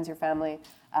 your friends, your family,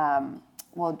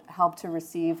 will help to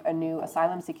receive a new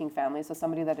asylum-seeking family. So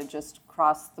somebody that had just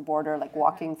crossed the border, like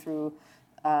walking through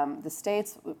the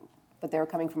States, but they were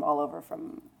coming from all over,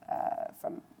 from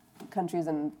countries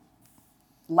in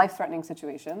life-threatening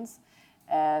situations,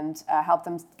 and help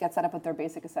them get set up with their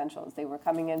basic essentials. They were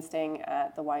coming in, staying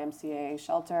at the YMCA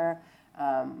shelter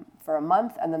for a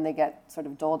month, and then they get sort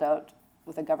of doled out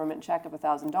with a government check of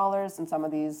 $1,000. And some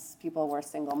of these people were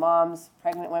single moms,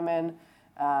 pregnant women.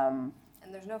 And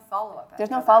there's no follow-up.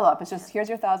 There's no follow-up. It's just, here's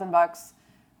your $1,000.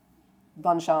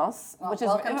 Bonne chance, well,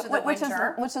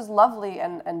 which is lovely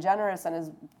and generous and as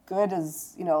good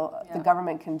as the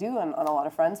government can do on a lot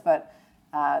of fronts. But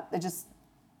it just,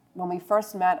 when we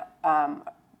first met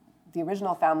the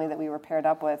original family that we were paired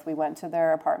up with, we went to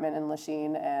their apartment in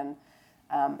Lachine, and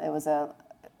it was a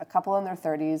couple in their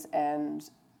 30s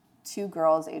and 2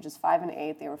 girls, ages 5 and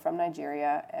 8. They were from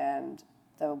Nigeria, and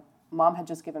the mom had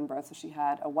just given birth, so she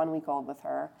had a 1-week-old with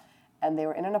her, and they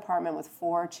were in an apartment with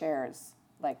 4 chairs,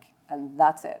 and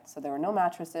that's it. So there were no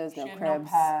mattresses, no cribs. She had no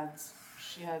pads.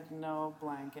 She had no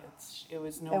blankets. It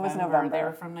was November. They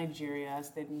were from Nigeria,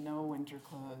 so they had no winter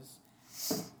clothes.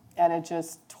 And it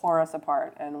just tore us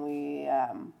apart. And we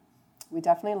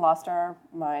definitely lost our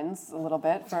minds a little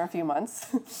bit for a few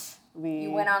months.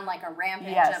 You went on a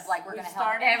rampage of we're going to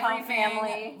help every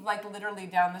family. Literally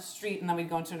down the street, and then we'd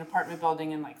go into an apartment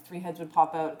building and 3 heads would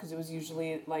pop out, because it was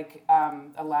usually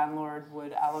a landlord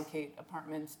would allocate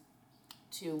apartments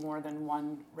to more than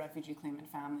one refugee claimant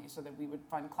family, so that we would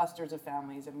find clusters of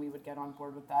families and we would get on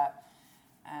board with that.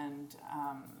 And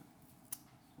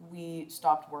we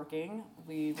stopped working.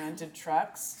 We rented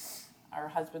trucks. Our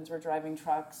husbands were driving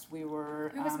trucks. We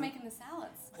were... Who was making the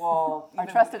salads? Well... Our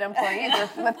trusted employees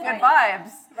with good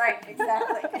vibes. Right,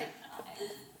 exactly.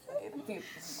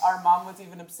 Our mom was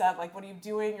even upset, what are you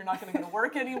doing? You're not going to go to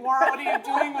work anymore. What are you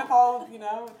doing with all,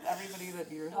 everybody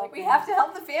that you're helping? We have to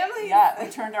help the families. Yeah, we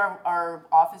turned our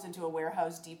office into a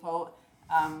warehouse depot,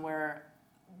 where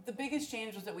the biggest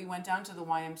change was that we went down to the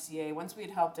YMCA. Once we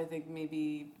had helped, I think,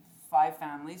 maybe 5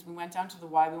 families, we went down to the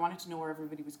Y. We wanted to know where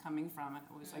everybody was coming from. It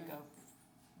was a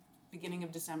beginning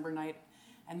of December night.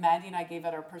 And Mandy and I gave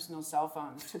out our personal cell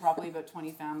phones to probably about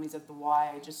 20 families at the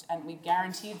Y, and we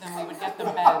guaranteed them we would get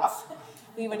them beds.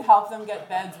 We would help them get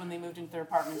beds when they moved into their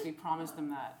apartments. We promised them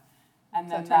that. And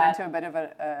So then it turned into a bit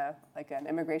of like an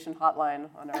immigration hotline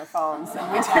on our phones.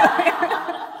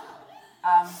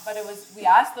 And but we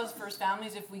asked those first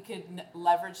families if we could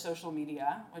leverage social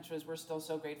media, which we're still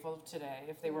so grateful today,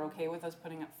 if they were okay with us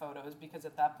putting up photos, because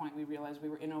at that point we realized we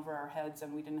were in over our heads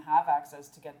and we didn't have access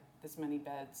to get this many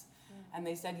beds. And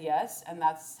they said yes, and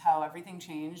that's how everything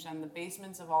changed. And the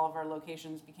basements of all of our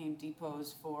locations became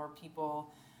depots for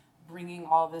people bringing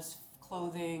all this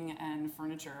clothing and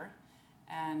furniture.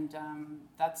 And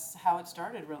that's how it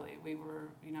started, really. We were,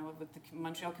 with the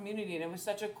Montreal community, and it was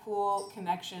such a cool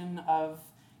connection of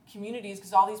communities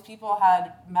because all these people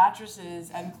had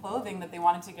mattresses and clothing that they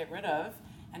wanted to get rid of,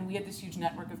 and we had this huge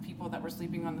network of people that were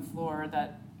sleeping on the floor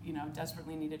that,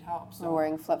 desperately needed help. So we're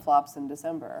wearing flip-flops in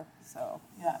December, so.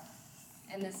 Yeah.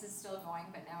 And this is still going,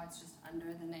 but now it's just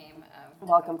under the name of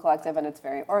Welcome Collective, and it's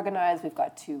very organized. We've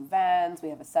got 2 vans. We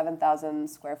have a 7,000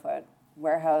 square foot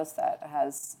warehouse that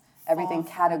has everything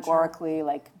categorically,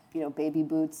 like baby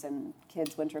boots and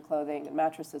kids' winter clothing and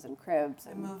mattresses and cribs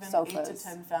and move in sofas. 8 to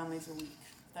 10 families a week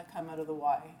that come out of the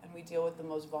Y, and we deal with the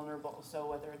most vulnerable. So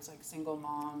whether it's like single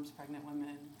moms, pregnant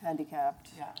women,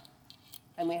 handicapped. Yeah.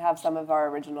 And we have some of our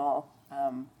original,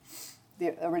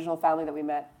 the original family that we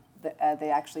met. They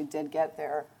actually did get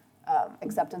their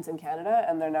acceptance in Canada,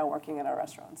 and they're now working in our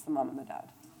restaurants. The mom and the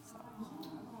dad. So,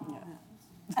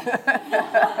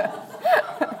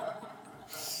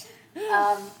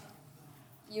 yeah.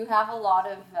 You have a lot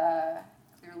of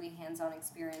clearly hands-on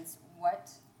experience. What,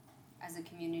 as a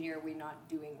community, are we not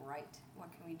doing right?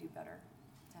 What can we do better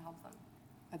to help them?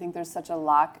 I think there's such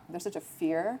a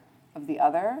fear of the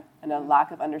other and a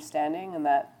lack of understanding, and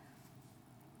that,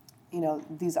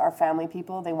 these are family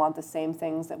people. They want the same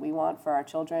things that we want for our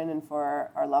children and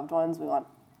for our loved ones.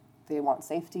 They want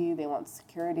safety, they want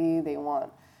security, they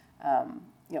want,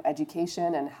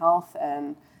 education and health,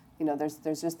 and, there's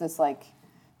just this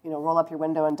roll up your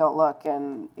window and don't look,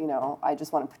 and, I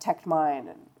just want to protect mine.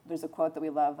 And there's a quote that we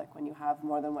love, like, when you have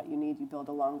more than what you need, you build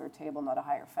a longer table, not a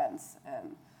higher fence.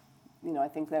 And, I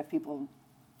think that if people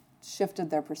shifted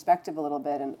their perspective a little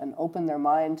bit and opened their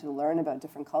mind to learn about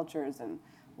different cultures and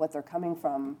what they're coming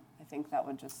from, I think that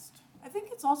would just... I think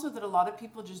it's also that a lot of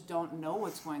people just don't know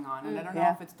what's going on. And I don't know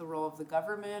if it's the role of the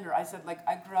government, or I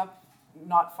grew up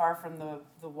not far from the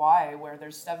Y, where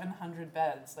there's 700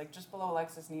 beds, just below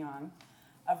Alexis Neon,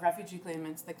 of refugee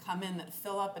claimants that come in that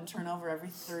fill up and turn over every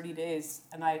 30 days.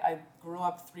 And I grew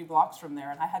up 3 blocks from there,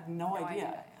 and I had no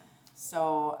idea. Yeah.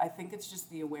 So I think it's just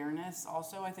the awareness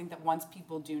also. I think that once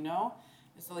people do know,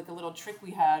 it's like a little trick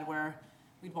we had where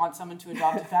we'd want someone to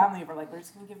adopt a family, we're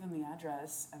just going to give them the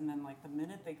address, and then the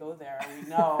minute they go there, we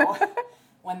know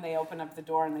when they open up the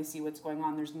door and they see what's going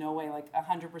on, there's no way,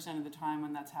 100% of the time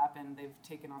when that's happened, they've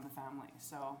taken on the family.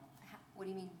 So what do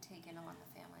you mean taken on the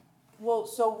family? Well,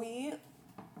 so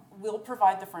we'll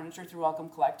provide the furniture through Welcome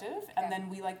Collective, and then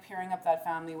we pairing up that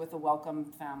family with a welcome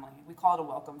family. We call it a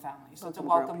welcome family. So it's a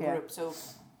welcome group. So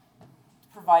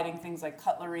providing things like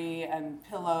cutlery and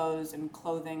pillows and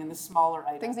clothing and the smaller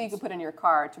items. Things that you could put in your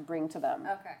car to bring to them.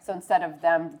 Okay. So instead of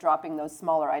them dropping those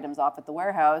smaller items off at the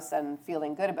warehouse and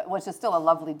feeling good about, which is still a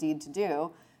lovely deed to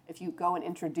do, if you go and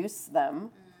introduce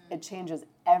them, it changes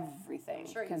everything.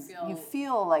 Sure, you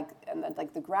feel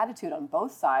the gratitude on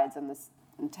both sides and this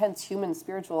intense human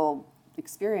spiritual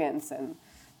experience, and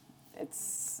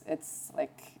it's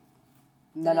like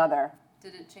none other.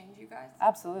 Did it change you guys?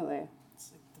 Absolutely.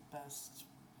 It's the best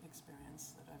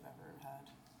experience that I've ever had.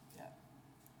 Yeah.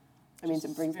 I mean,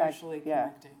 it brings back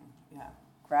connecting. Yeah.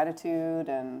 Gratitude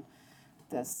and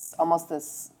this I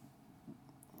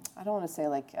don't want to say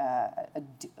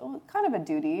kind of a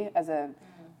duty as a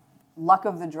luck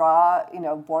of the draw,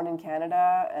 born in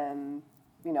Canada, and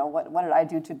what did I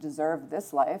do to deserve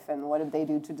this life, and what did they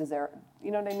do to deserve,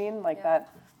 you know what I mean? That,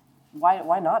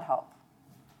 why not help?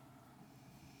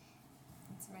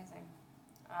 That's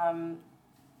amazing.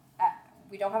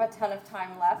 We don't have a ton of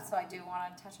time left, so I do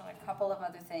want to touch on a couple of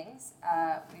other things.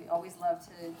 We always love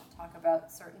to talk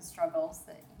about certain struggles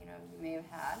that you may have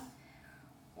had.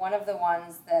 One of the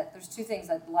ones that, there's 2 things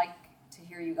I'd like to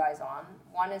hear you guys on.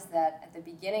 One is that at the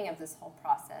beginning of this whole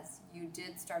process, you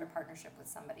did start a partnership with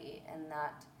somebody, and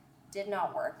that did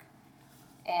not work.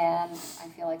 And I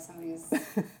feel like somebody's... Does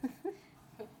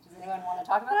anyone want to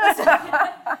talk about this?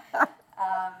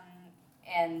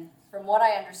 And from what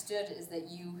I understood is that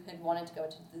you had wanted to go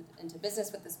into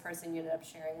business with this person. You ended up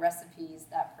sharing recipes.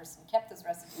 That person kept those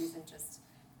recipes and just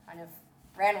kind of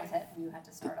ran with it, and you had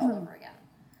to start all over again.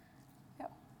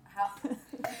 Yep. How?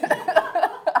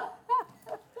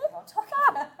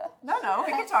 No,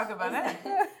 we can talk about it.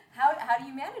 How do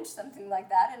you manage something like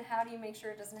that, and how do you make sure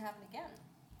it doesn't happen again?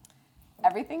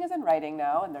 Everything is in writing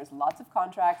now, and there's lots of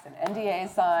contracts and NDAs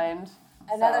signed.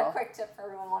 Another quick tip for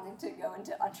everyone wanting to go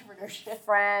into entrepreneurship.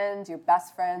 Friends, your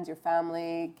best friends, your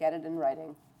family, get it in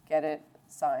writing, get it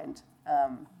signed.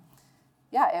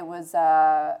 It was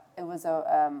a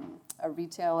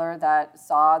retailer that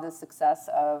saw the success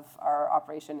of our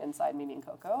operation inside Mimi and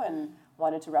Coco and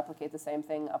wanted to replicate the same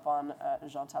thing up on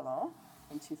Jean Talon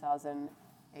in 2008,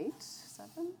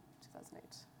 2008,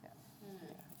 yeah.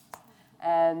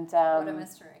 And What a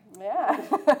mystery. Yeah.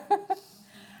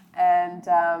 And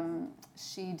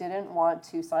she didn't want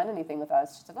to sign anything with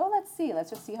us. She's like, oh, let's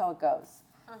just see how it goes.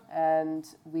 And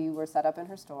we were set up in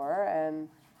her store, and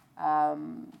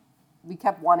we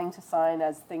kept wanting to sign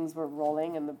as things were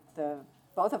rolling, and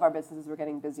both of our businesses were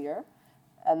getting busier.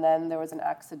 And then there was an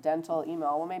accidental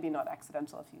email. Well, maybe not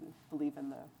accidental if you believe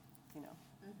in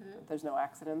there's no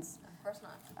accidents. Of course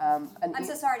not. I'm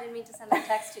so sorry, I didn't mean to send that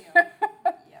text to you. Yeah,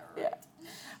 right. Yeah.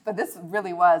 But this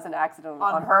really was an accident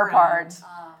on her part,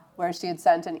 where she had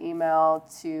sent an email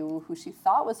to who she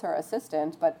thought was her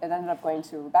assistant, but it ended up going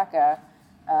to Rebecca.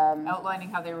 Outlining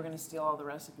how they were going to steal all the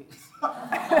recipes.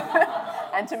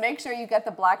 And to make sure you get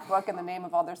the black book and the name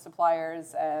of all their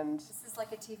suppliers. And this is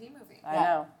like a TV movie. I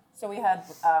know. So we had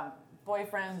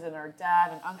boyfriends and our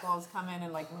dad and uncles come in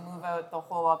and move out the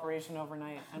whole operation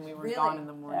overnight, and we were gone in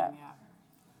the morning. Yeah.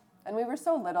 And we were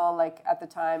so little, at the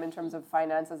time, in terms of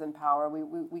finances and power,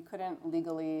 we couldn't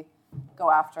legally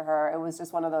go after her. It was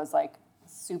just one of those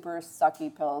super sucky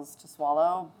pills to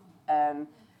swallow, and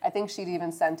I think she'd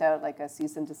even sent out a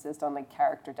cease and desist on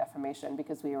character defamation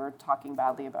because we were talking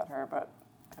badly about her. But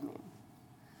I mean,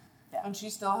 yeah. And she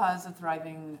still has a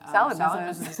thriving salad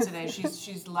business today.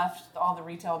 She's left all the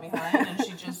retail behind, and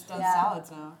she just does salads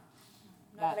now.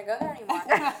 I'm not gonna go there anymore.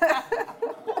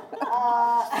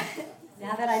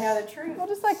 Now that I know the truth. We'll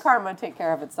just let karma take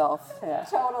care of itself. Yeah.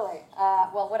 Totally.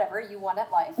 Well, whatever. You won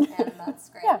at life, and that's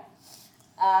great. Yeah.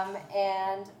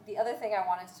 And the other thing I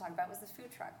wanted to talk about was the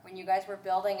food truck. When you guys were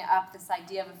building up this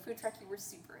idea of a food truck, you were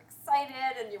super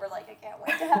excited, and you were like, I can't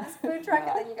wait to have this food truck,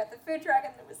 and then you got the food truck,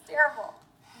 and it was terrible.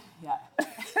 Yeah.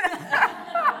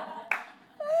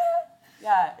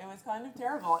 Yeah, it was kind of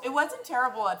terrible. It wasn't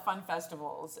terrible at fun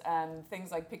festivals, and things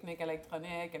like Picnic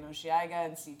Electronique and Oshiaga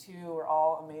and C2 were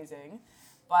all amazing.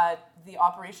 But the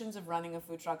operations of running a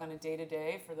food truck on a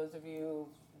day-to-day, for those of you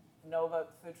who know about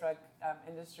the food truck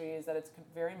industry, is that it's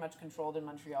very much controlled in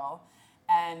Montreal.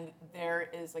 And there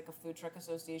is a food truck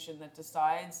association that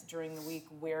decides during the week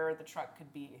where the truck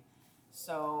could be.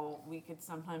 So we could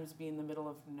sometimes be in the middle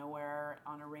of nowhere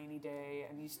on a rainy day,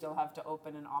 and you still have to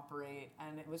open and operate.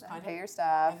 And it was pay your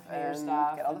staff,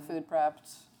 get all the food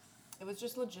prepped. It was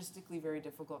just logistically very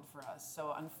difficult for us.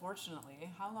 So unfortunately,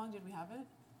 how long did we have it?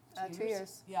 2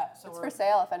 years. Yeah, so it's for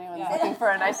sale if anyone's looking for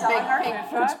a nice big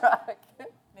food truck.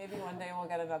 Maybe one day we'll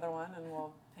get another one and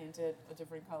we'll paint it a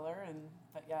different color.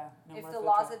 But yeah, no if more the food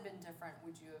laws truck. had been different,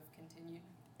 would you have continued?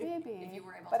 Maybe. If you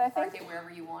were able but to I park think, it wherever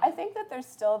you wanted. I think that there's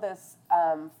still this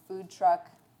food truck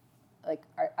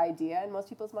idea in most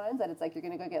people's minds that it's you're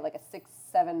gonna go get a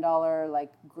 $6-7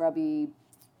 grubby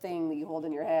thing that you hold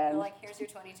in your hand. They're here's your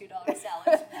 $22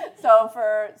 salad. So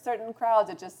for certain crowds,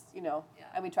 it just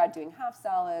and we tried doing half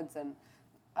salads, and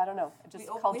I don't know, it just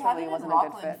culturally wasn't a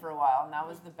good fit. For a while, and that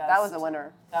was the best. That was the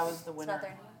winner. That was the winner. It's not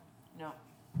there No, anymore?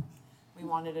 we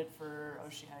wanted it for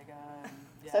Oshiaga. And,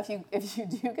 yeah. So if you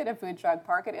do get a food truck,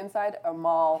 park it inside a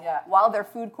mall Yeah. while their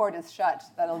food court is shut.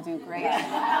 That'll do great,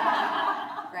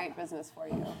 great business for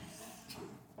you.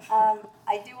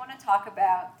 I do want to talk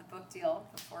about the book deal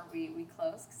before we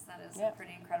close, because that is a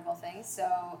pretty incredible thing.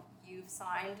 So you've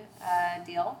signed a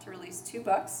deal to release 2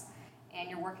 books, and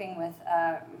you're working with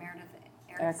Meredith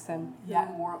Erickson,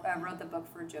 who wrote the book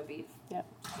for Joe Beef. Yeah.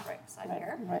 Right beside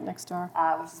here. Right next door.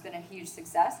 Which has been a huge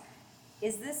success.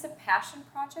 Is this a passion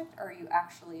project, or are you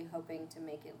actually hoping to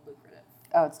make it lucrative?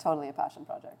 Oh, it's totally a passion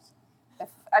project. If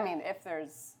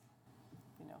there's,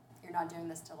 You're not doing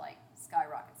this to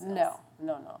skyrocket sales.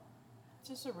 No. It's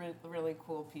just a really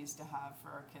cool piece to have for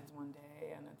our kids one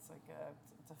day, and it's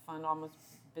it's a fun, almost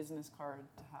business card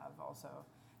to have. Also,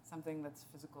 something that's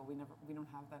physical. We don't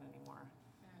have that anymore.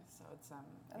 So it's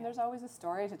And there's always a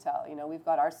story to tell. We've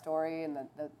got our story and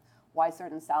the why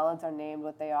certain salads are named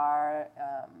what they are.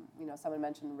 Someone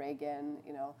mentioned Reagan.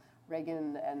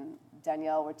 Reagan and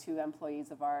Danielle were 2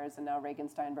 employees of ours, and now Reagan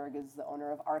Steinberg is the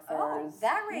owner of Arthur's. Oh,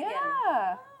 that Reagan.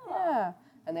 Yeah, yeah.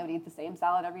 And they would eat the same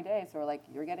salad every day, so we're like,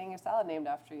 you're getting your salad named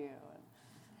after you.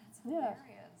 That's some Yeah.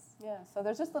 areas. Yeah, so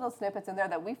there's just little snippets in there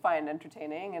that we find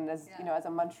entertaining, and as Yeah. as a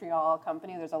Montreal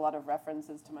company, there's a lot of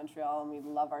references to Montreal, and we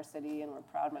love our city, and we're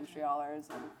proud Montrealers.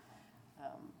 And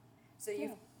So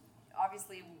you've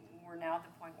obviously we're now at the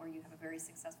point where you have a very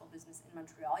successful business in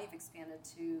Montreal. You've expanded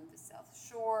to the South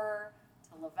Shore,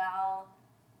 to Laval.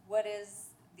 What is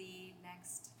the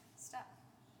next step?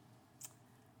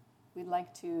 we'd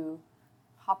like to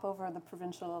hop over the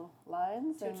provincial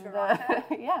lines To and Toronto?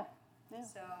 yeah,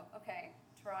 So, okay,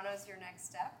 Toronto's your next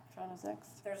step. Toronto's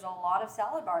next. There's a lot of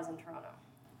salad bars in Toronto.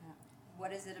 Yeah.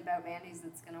 What is it about Mandy's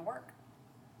that's going to work?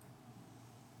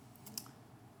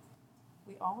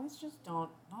 We always just don't,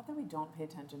 not that we don't pay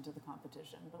attention to the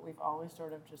competition, but we've always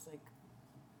sort of just like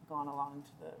gone along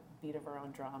to the beat of our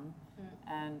own drum.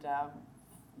 And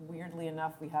weirdly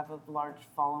enough, we have a large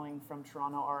following from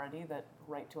Toronto already that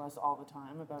write to us all the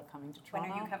time about coming to When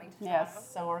Toronto. are you coming to Toronto?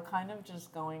 Yes. So we're kind of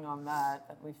just going on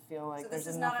that we feel like So there's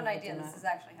this is enough not an of it idea, in this it. is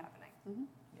actually happening.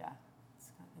 Yeah,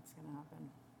 it's going to happen.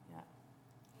 Yeah.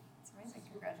 It's amazing,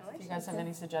 If congratulations. you guys have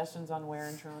any suggestions on where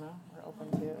in Toronto, we're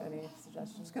open to any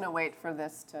suggestions. Just gonna wait for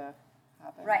this to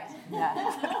happen. Right,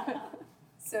 Yeah.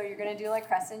 so you're going to do like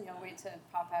Crescent, you'll wait to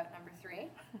pop out number 3,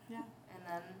 Yeah, and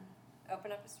then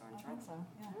open up a store in I think Toronto.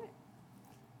 so.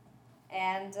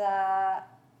 Yeah. And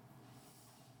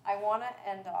I want to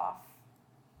end off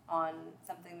on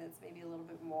something that's maybe a little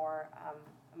bit more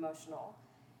emotional.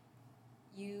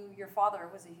 Your father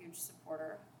was a huge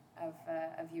supporter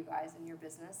of you guys and your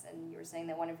business, and you were saying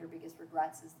that one of your biggest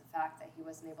regrets is the fact that he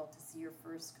wasn't able to see your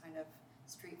first kind of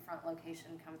street front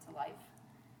location come to life.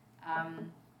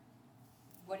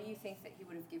 What do you think that he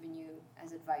would have given you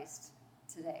as advice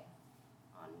today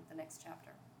on the next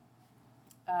chapter?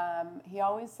 He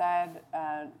always said,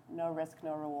 no risk,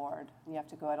 no reward. You have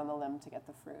to go out on the limb to get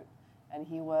the fruit. And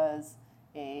he was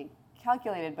a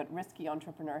calculated but risky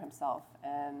entrepreneur himself.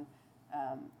 And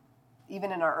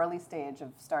even in our early stage of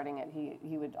starting it,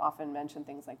 he would often mention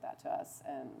things like that to us.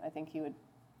 And I think he would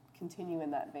continue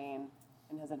in that vein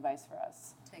in his advice for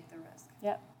us. Take the risk.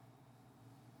 Yeah.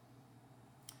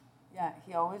 Yeah,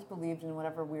 he always believed in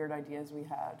whatever weird ideas we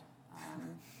had.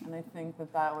 And I think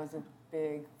that was a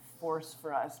big force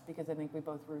for us because I think we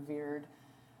both revered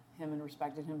him and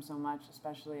respected him so much,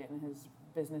 especially in his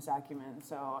business acumen.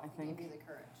 So I think, Give you the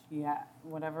courage. yeah,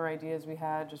 whatever ideas we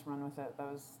had, just run with it. That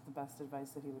was the best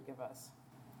advice that he would give us.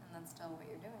 And that's still what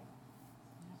you're doing.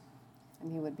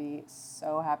 And he would be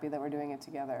so happy that we're doing it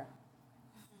together.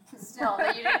 Still,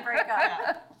 that you didn't break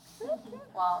up.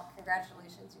 Well,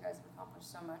 congratulations. You guys have accomplished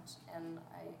so much. And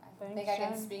I Thanks, think I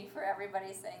can Jen. speak for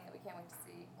everybody saying that we can't wait to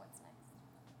see what's next.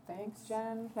 Thanks,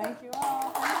 Jen. Thank you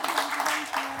all.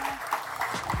 Thank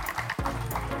you.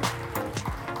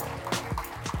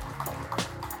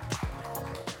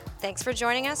 Thanks for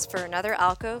joining us for another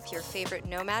Alcove, your favorite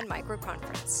Nomad micro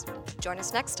conference. Join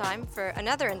us next time for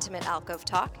another intimate Alcove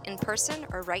talk in person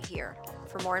or right here.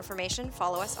 For more information,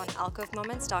 follow us on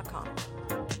alcovemoments.com.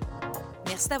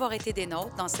 Merci d'avoir été des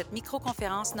nôtres dans cette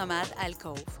micro-conférence nomade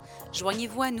Alcove.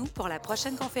 Joignez-vous à nous pour la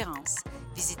prochaine conférence.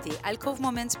 Visitez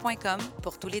alcovemoments.com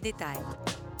pour tous les détails.